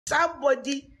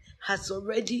Somebody has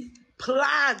already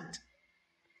planned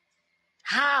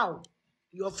how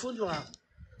your funeral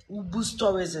will boost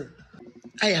tourism.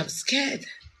 I am scared.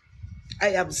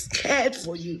 I am scared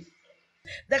for you.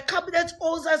 The cabinet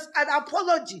owes us an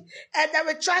apology and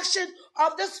the retraction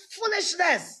of this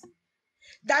foolishness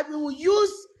that we will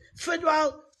use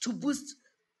funeral to boost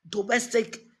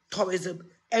domestic tourism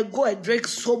and go and drink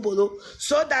sobolo,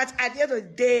 so that at the end of the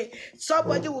day,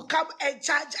 somebody will come and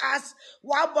charge us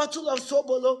 1 bottle of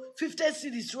sobolo, 15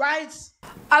 cedis, right?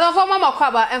 Alova mama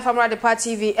kwaba and from Adepa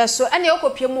TV. So any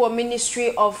okopiem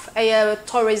Ministry of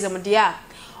Tourism dia.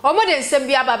 Omo de nsem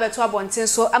bia ba beto abonten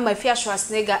so Afia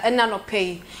Schwarzenegger ena no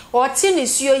pay. O ti ni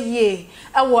suo ye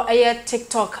ewo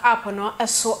TikTok app no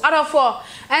eso adofo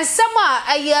ensem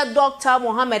a Dr.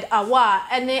 Mohammed Awa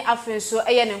ene afen so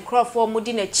ne nkrofo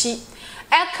mudi na chi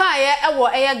eka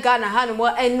ewo Ghana ha no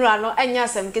enra no enya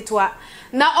asem ketwa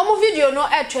na omo video no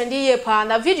trendi ye pa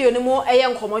na video ni mo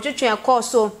nkomo twetwe akọ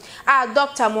so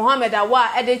Dr. Mohammed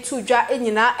Awa de tudwa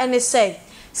enyina ene say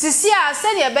Sisia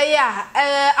sene ebeye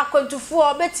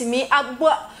akwantufo betimi agbo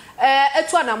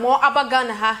etu anamo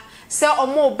abagana ha se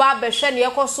omo ba behwe ne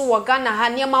yekoso wo Ghana ha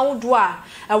niema wodo a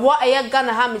ewo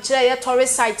Ghana ha mekire ye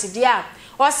tourist site dia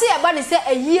o se eba ne se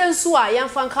ayie nso a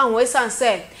yemfa nka ho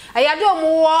esanse ayade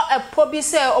omo wo epo bi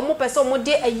se omo pese omo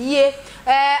de ayie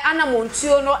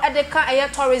anamontuo no edeka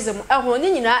tourism ho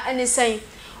ni nyina ene sen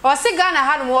o se Ghana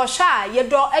ha no wo hwa ye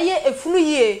do efunu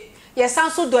yie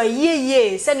yesanso do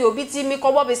ye se ne obi ti mi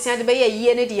kobo besia de be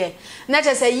ye ne de na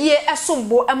che se ye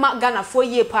esombo ema Ghana fo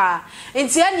ye pa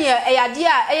nti ane eyade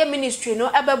a ministry no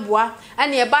ebeboa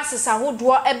ane e ba sesa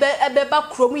hodo ebe ba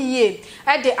krom ye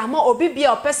e de ama obi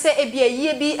bia opese e bia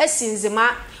ye bi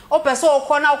asinzima opese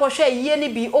okọ na okọ hwe ye ne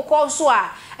bi okọ so a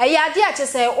eyade a che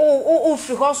se o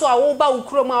firi ho so a wo ba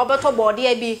ukrom a obeto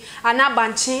bode bi ana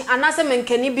banchi ana se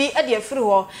menkani bi e de firi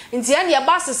ho nti ane e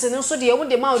ba sese no so de wo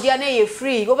de ma odi na ye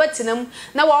free obetinam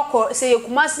na wakọ se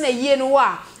yekumase na ye no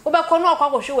wa obekọ no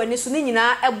akwakohwe wani so ni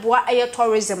nyina eboa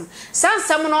tourism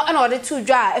sansam no na ode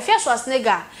tudwa Afia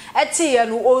Schwarzenegger etiye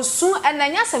no osu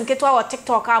enanya sam ketwa wa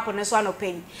TikTok app ne so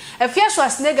anopen Afia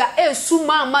Schwarzenegger esu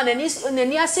mama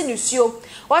nani ase nusuo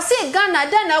o se Ghana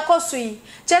da na akoso yi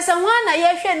chese hwan na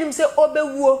ye hwe nim se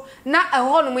obewuo na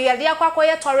eho no ye de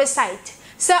akwakoye tourist site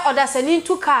se odasani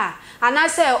tuka ana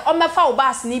se omefa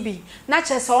obas ni bi na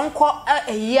chese onko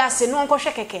eyi ase no onko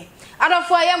hwe keke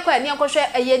adofo ayemko ani onko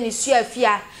hwe ni su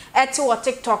Afia eti wo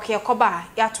TikTok ye koba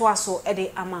ya to aso e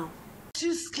de ama.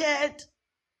 You scared?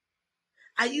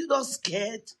 Are you not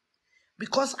scared?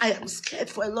 Because I am scared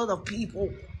for a lot of people.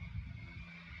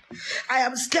 I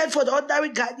am scared for the ordinary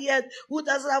Ghanaian who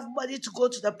doesn't have money to go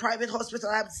to the private hospital.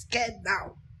 I'm scared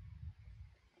now.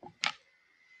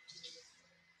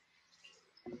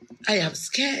 I am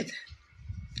scared.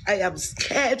 I am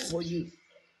scared for you.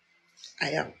 I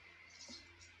am.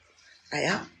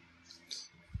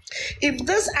 If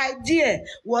this idea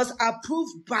was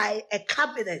approved by a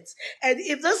cabinet, and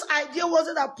if this idea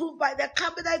wasn't approved by the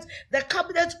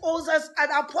cabinet owes us an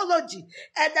apology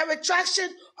and the retraction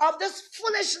of this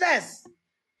foolishness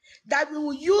that we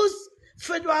will use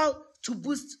funeral to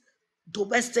boost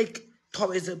domestic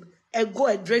tourism and go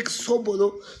and drink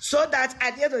sobolo, so that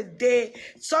at the end of the day,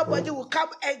 somebody will come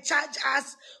and charge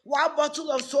us 1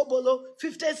 bottle of sobolo,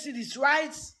 15 cedis,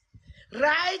 right?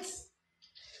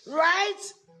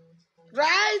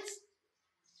 Right?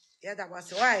 Yeah, that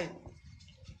was why.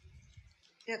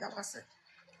 Yeah, that was it.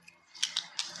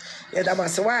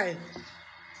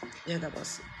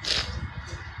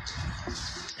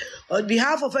 On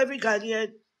behalf of every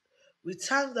Ghanaian, we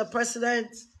thank the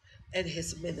president and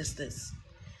his ministers.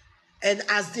 And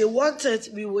as they wanted,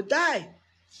 we will die,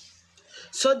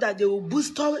 so that they will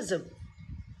boost tourism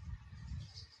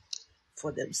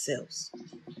for themselves.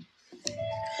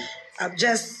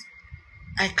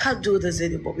 I can't do this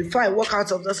anymore. Before I walk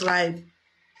out of this life,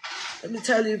 let me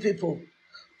tell you people,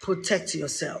 protect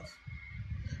yourself.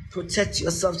 Protect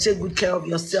yourself. Take good care of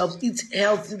yourself. Eat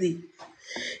healthily.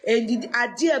 And the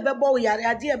idea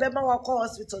about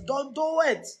hospital, don't do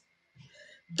it.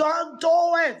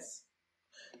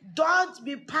 Don't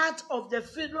be part of the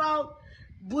funeral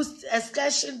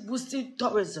excursion boosting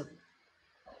tourism.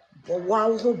 But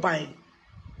wow, who buy?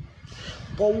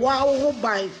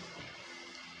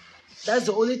 That's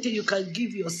the only thing you can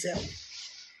give yourself.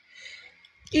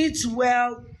 Eat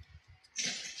well.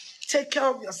 Take care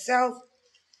of yourself.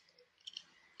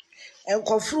 And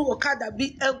go through okada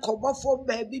bi and come off from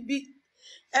baby bi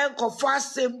and go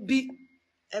fast and be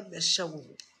and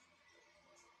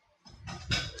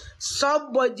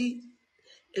somebody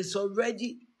has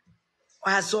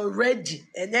already,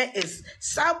 and there is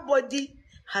somebody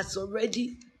has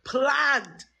already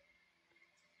planned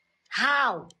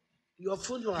how your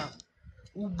funeral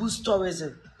will boost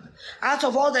tourism. Out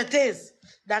of all the things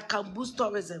that can boost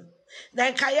tourism,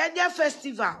 then Kayanya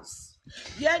festivals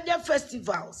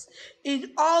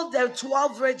in all the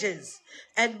 12 regions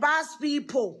and bus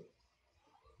people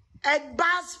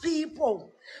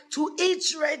to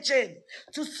each region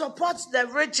to support the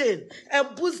region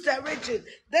and boost the region.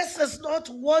 This is not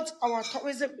what our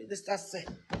tourism minister said.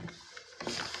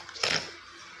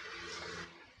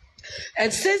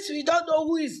 And since we don't know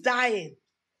who is dying,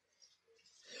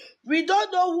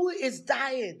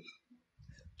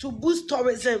 to boost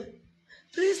tourism,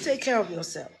 please take care of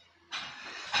yourself.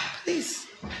 Please.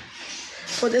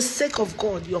 For the sake of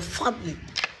God, your family.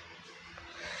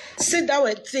 Sit down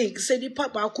and think. Say, the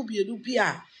papa could be a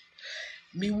lupia.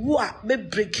 Me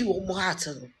break you on my heart.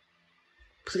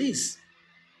 Please.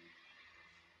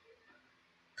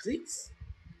 Please.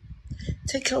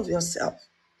 Take care of yourself.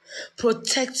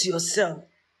 Protect yourself.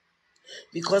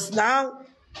 Because now,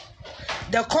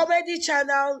 the comedy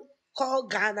channel called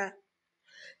Ghana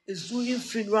is doing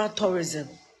funeral tourism.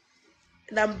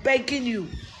 And I'm begging you.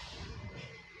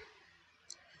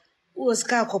 Who was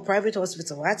called private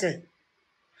hospital? What?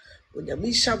 When the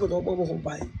mission will not move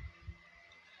by.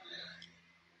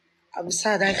 I'm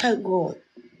sad I can't go.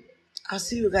 I'll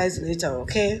see you guys later,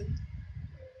 okay?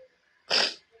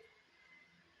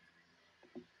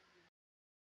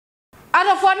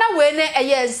 Adofo na we ne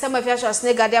eye nsem Afia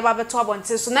Schwarzenegger de ababeto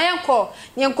abonte so na yenko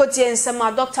tie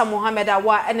nsem Dr. Mohammed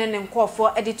awa ene ne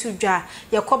nkofo ede to dwa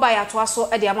yekoba ya to aso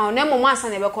ede ama na momo ansa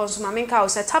ne be konsuma menka o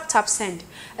se tap send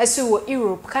esi wo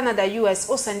Europe, Canada, US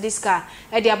o send this car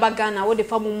ede abagana wo de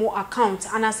fa momo account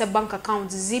anase bank account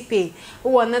Zpay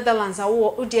wo Netherlands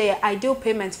wo de ideal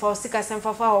payment for sika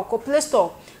semfafa o Play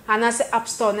Store anase App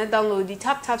Store na download the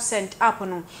tap send app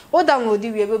no o download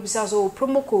we be bisa so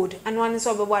promo code and one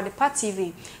so be Adepa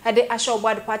TV ade asho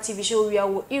Adepa TV show we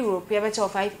are Europe we better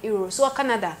 €5 so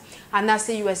Canada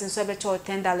anase US so better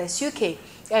 $10 UK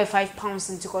 £5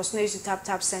 into cost no use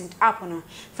tap send app no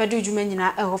fedu djuma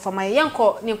nyina e ho fama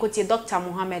yanko ne nkotie Dr.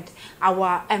 Mohammed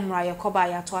awa emra yakoba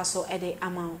ya to aso ede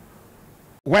amount.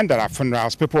 When there are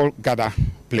funerals, people gather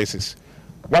places.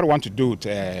 What we want to do with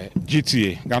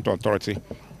GTA, Ghana Authority,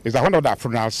 is that one of the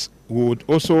funerals would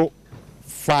also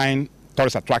find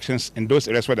tourist attractions in those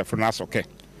areas where the funerals occur.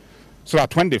 So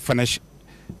that when they finish,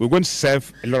 we're going to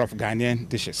serve a lot of Ghanaian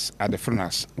dishes at the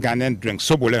funerals, Ghanaian drinks,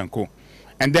 sobole and co.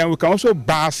 And then we can also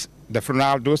bus the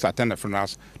funeral, those that attend the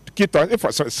funerals, to key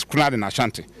tourists. If it's funeral in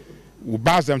Ashanti, we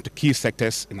bus them to key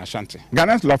sectors in Ashanti.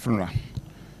 Ghanaians love funeral,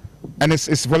 and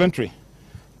it's voluntary.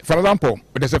 For example,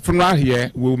 if there's a funeral here,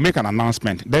 we'll make an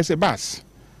announcement. There's a bus.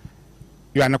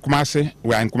 You are in Kumasi,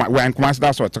 we are in Kumasi,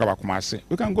 that's what I talk about Kumasi.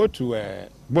 We can go to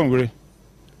Bongore,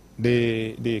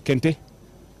 the Kente.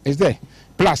 It's there.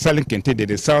 People are selling Kente,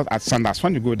 they sell at Sanders.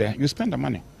 When you go there, you spend the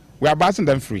money. We are busing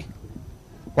them free.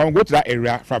 When we go to that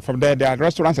area, from there, there are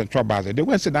restaurants and truck bars. They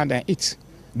go and sit down there and eat.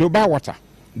 They'll buy water.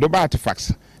 They'll buy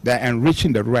artifacts. They're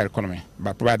enriching the rural economy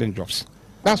by providing jobs.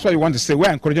 That's why you want to say we're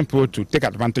encouraging people to take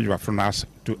advantage of our funerals,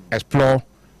 to explore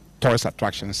tourist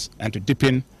attractions, and to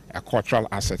deepen our cultural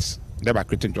assets, thereby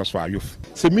creating jobs for our youth.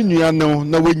 Seminiano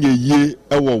na wenye ye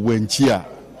ewo wenchia.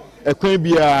 Ekwen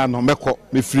bia no meko,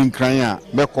 me free nkran a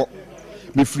meko.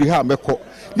 Me free ha meko.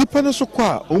 Nipa no so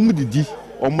kwa omudidi,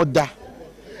 omoda.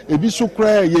 Ebi so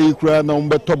kra ye kra na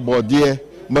ombeto bode,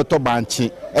 mbeto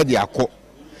banchi e de akọ.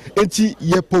 Enti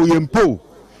yempo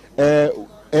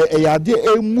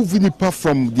moving it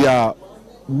from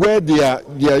where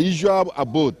their usual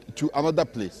abode to another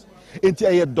place. Into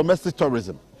a domestic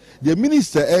tourism. The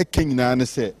minister King Nana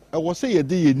said, I was say a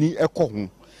day ni a cohon,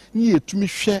 near to me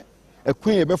share a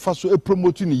queen a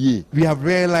promoting ye. We have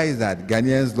realized that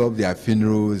Ghanaians love their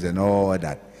funerals and all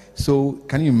that. So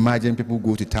can you imagine people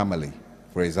go to Tamale,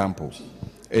 for example?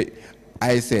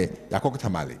 I say, Yakok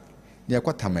Tamale,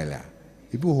 Yakok Tamela,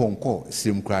 people who call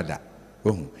Sim Krada.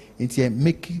 Into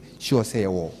making sure say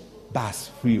oh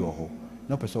bus free or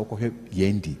no person ko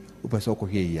yendi o person ko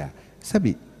ya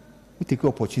sabi we take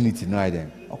opportunity now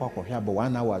then akwa hwa ba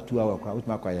 1 hour 2 hour kwa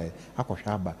utma kwa ya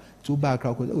akwa ba to ba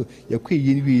kra ko ya kwe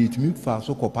yin wi to me fa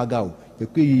so ko paga o ya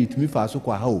kwe yin to me fa so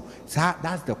ko ha o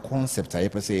that's the concept I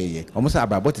per say almost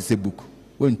about is a book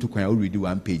when to kwan read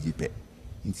 1 page pe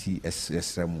nti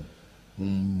esremu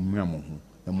mmamo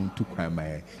na muntu kwan ma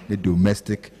the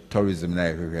domestic tourism na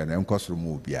ehwe na nkosoro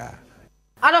mu bia.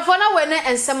 Adofona wene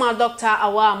ensema Dr.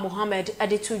 Awa Muhammad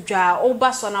editu dwa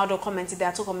oba so na do comment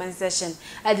there to comment section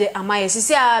ade amaye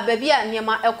sisi a baby a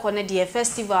niema ekone de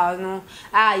festival no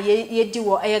a ye di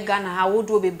wo eye Ghana ha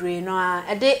wodo bebre no a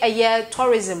ade eye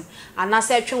tourism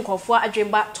anase atwenkofo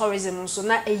adwemba tourism so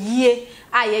na eyie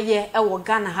a ye ewo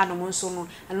Ghana ha no nso no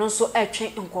eno nso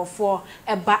atwen nkofo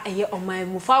eba eye oman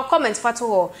mu fa comment fato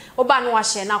ho oba no wa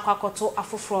share na kwakoto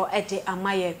afoforo ede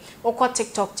amaye okọ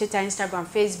TikTok, Twitter, Instagram,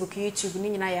 Facebook, YouTube ni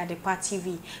nyina ya Adepa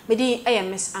TV medi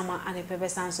Miss ama Adepa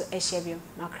besanso ehye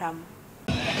makram.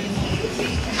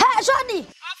 Hey Shodi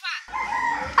ofa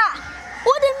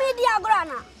udi media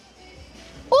grana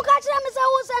uka chira me se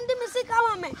wo send me sika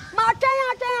ma me ma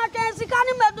twen sika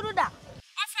ni medruda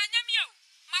ofa nyamio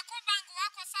mako bank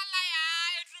wako salaya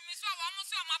edrumi so wa mo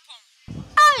so mapon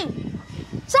ai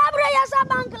sabre ya sa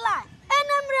bank line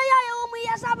enemre ya ye wo mu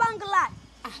ya sa bank line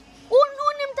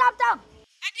unim tap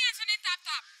edian so ni tap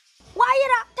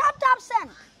waira tap send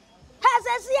has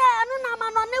esia anu na ma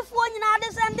no nefu nyina de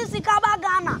send sika ba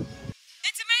Ghana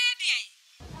enti me ye de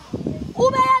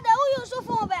ube ya de uyu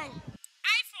phone ben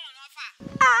iPhone ofa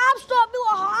app store bi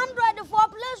wo Android for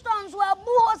Play Store so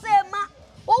abu ho se ma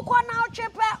ukọ na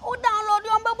chepe u download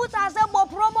yo mbebu sa se bo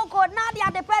promo code na dia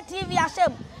Adepa TV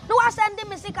asem no wa send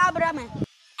me sika bra me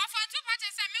ofa tu pa che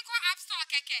se me ko app store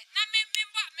keke na me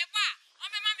ba o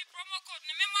me ma me promo code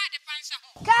ne me mo Adepa nsha ho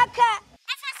keke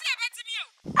ofa si abetimi o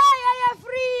ay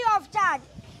free of charge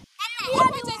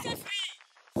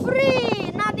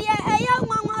free na dia eya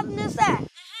nwanwa ne se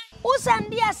u send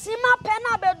dia sima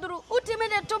pena bedru utimi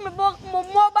de to me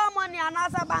mobile money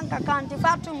anasa bank account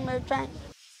fatum me twen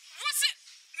wose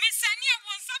me sani e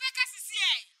won so be ka sisi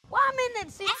e 1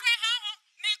 minute si ofa ha ho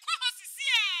me ko ho sisi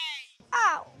e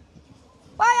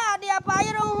why dia pa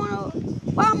yero hu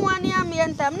wa mo ani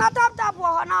amientem na tap wo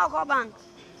ho na ko bank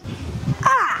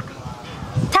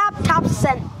tap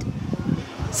send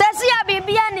sesi ya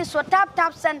bibia ni so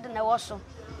tap send na wo so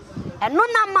eno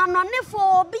na manonefo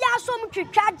obi asom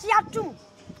twitwaje atum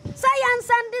se yan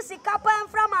send sika pa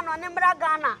mfra manone mra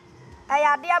Ghana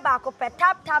ayade ba ko pe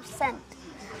tap send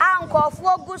ankofo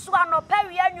ogusu anopa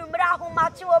wi anwumra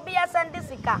ahomate obi ya send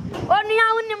sika onu ya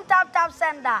unim tap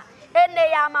send a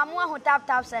ene ya mamu ahu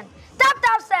tap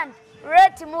send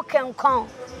rate mu kenkon